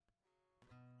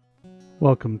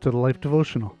Welcome to the Life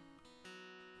Devotional.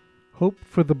 Hope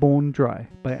for the Bone Dry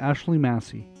by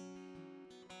Massie.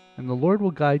 And the Lord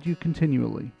will guide you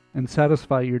continually, and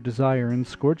satisfy your desire in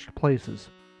scorched places,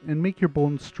 and make your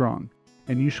bones strong,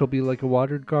 and you shall be like a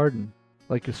watered garden,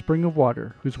 like a spring of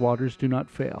water whose waters do not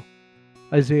fail.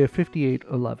 Isaiah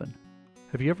 58:11.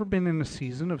 Have you ever been in a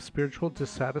season of spiritual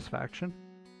dissatisfaction?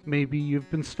 Maybe you've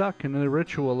been stuck in a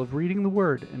ritual of reading the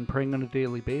Word and praying on a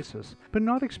daily basis, but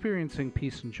not experiencing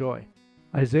peace and joy.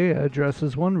 Isaiah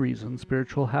addresses one reason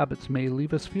spiritual habits may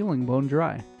leave us feeling bone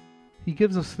dry. He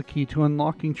gives us the key to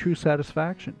unlocking true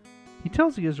satisfaction. He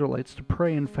tells the Israelites to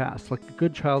pray and fast like a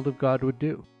good child of God would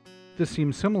do. This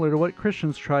seems similar to what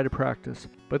Christians try to practice,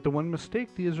 but the one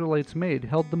mistake the Israelites made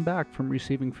held them back from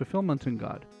receiving fulfillment in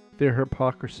God: their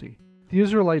hypocrisy. The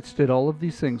Israelites did all of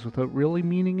these things without really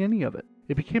meaning any of it.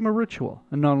 It became a ritual,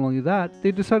 and not only that,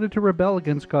 they decided to rebel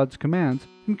against God's commands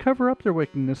and cover up their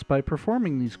wickedness by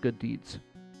performing these good deeds.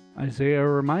 Isaiah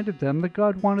reminded them that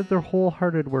God wanted their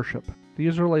wholehearted worship. The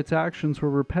Israelites' actions were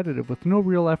repetitive with no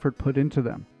real effort put into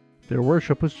them. Their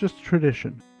worship was just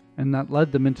tradition, and that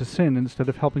led them into sin instead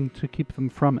of helping to keep them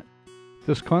from it.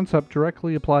 This concept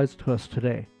directly applies to us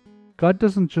today. God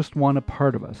doesn't just want a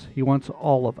part of us, He wants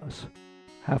all of us.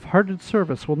 Half-hearted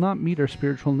service will not meet our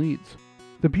spiritual needs.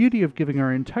 The beauty of giving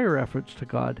our entire efforts to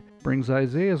God brings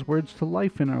Isaiah's words to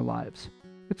life in our lives.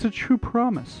 It's a true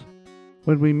promise.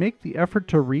 When we make the effort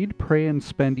to read, pray, and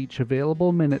spend each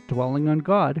available minute dwelling on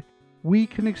God, we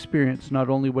can experience not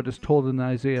only what is told in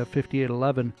Isaiah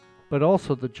 58:11, but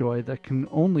also the joy that can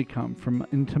only come from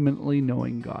intimately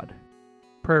knowing God.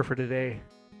 Prayer for today.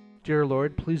 Dear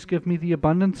Lord, please give me the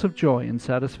abundance of joy and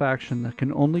satisfaction that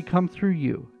can only come through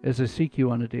you as I seek you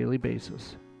on a daily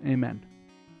basis. Amen.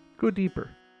 Go deeper.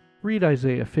 Read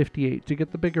Isaiah 58 to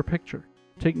get the bigger picture.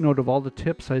 Take note of all the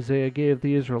tips Isaiah gave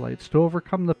the Israelites to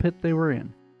overcome the pit they were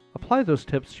in. Apply those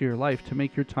tips to your life to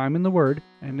make your time in the Word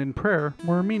and in prayer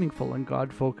more meaningful and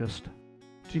God-focused.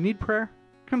 Do you need prayer?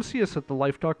 Come see us at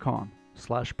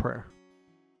thelife.com/prayer.